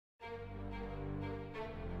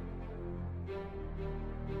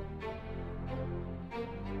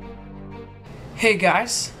Hey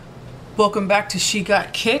guys, welcome back to She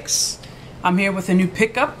Got Kicks. I'm here with a new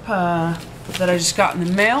pickup that I just got in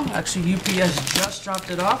the mail. Actually, UPS just dropped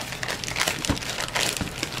it off.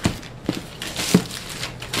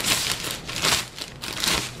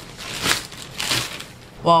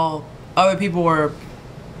 While other people were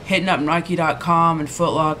hitting up Nike.com and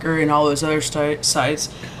Foot Locker and all those other sites,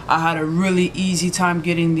 I had a really easy time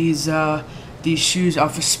getting these shoes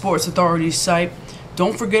off of Sports Authority's site.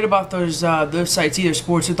 Don't forget about those sites either,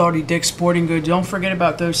 Sports Authority, Dick's Sporting Goods. Don't forget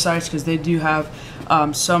about those sites because they do have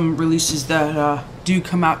some releases that do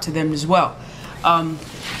come out to them as well. But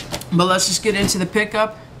let's just get into the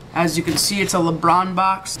pickup. As you can see, it's a LeBron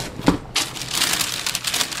box.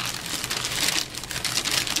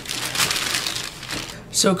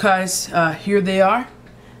 So guys, here they are.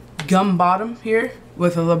 Gum bottom here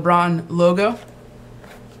with a LeBron logo.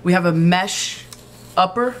 We have a mesh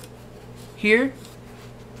upper here.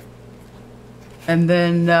 And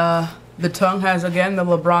then the tongue has, again, the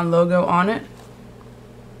LeBron logo on it.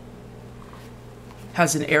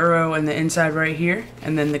 Has an arrow in the inside right here.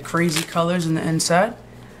 And then the crazy colors in the inside.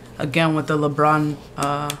 Again, with the LeBron's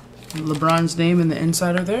name in the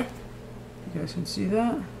inside of there. You guys can see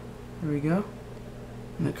that. There we go.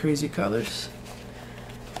 And the crazy colors.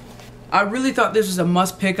 I really thought this was a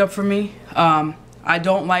must pickup for me. I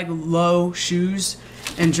don't like low shoes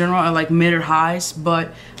in general. I like mid or highs,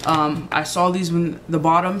 but I saw these when the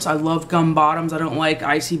bottoms. I love gum bottoms. I don't like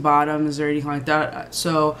icy bottoms or anything like that.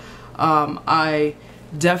 So I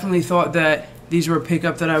definitely thought that these were a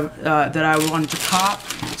pickup that I wanted to cop.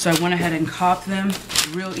 So I went ahead and copped them.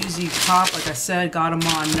 Real easy cop. Like I said, got them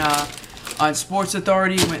on Sports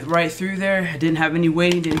Authority. Went right through there. I didn't have any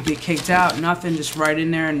waiting. Didn't get kicked out. Nothing. Just right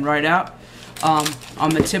in there and right out. On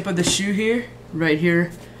the tip of the shoe here, right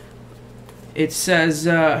here, it says,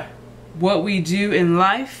 what we do in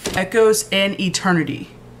life echoes an eternity.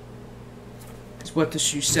 That's what the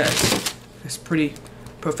shoe says. It's a pretty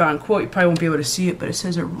profound quote. You probably won't be able to see it, but it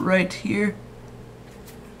says it right here.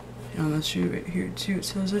 And on the shoe right here too, it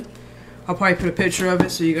says it. I'll probably put a picture of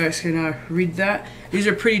it so you guys can read that. These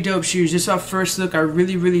are pretty dope shoes. Just off first look, I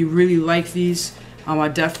really like these. I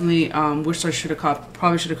definitely wish I should have copped,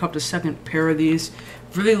 probably should have copped a second pair of these.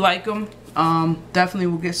 Really like them. Definitely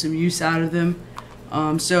will get some use out of them.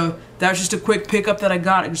 So that was just a quick pickup that I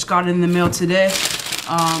got. I just got it in the mail today.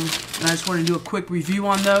 And I just want to do a quick review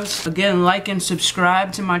on those. Again, like and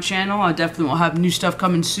subscribe to my channel. I definitely will have new stuff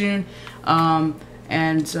coming soon.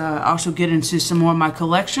 And also get into some more of my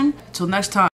collection. Till next time.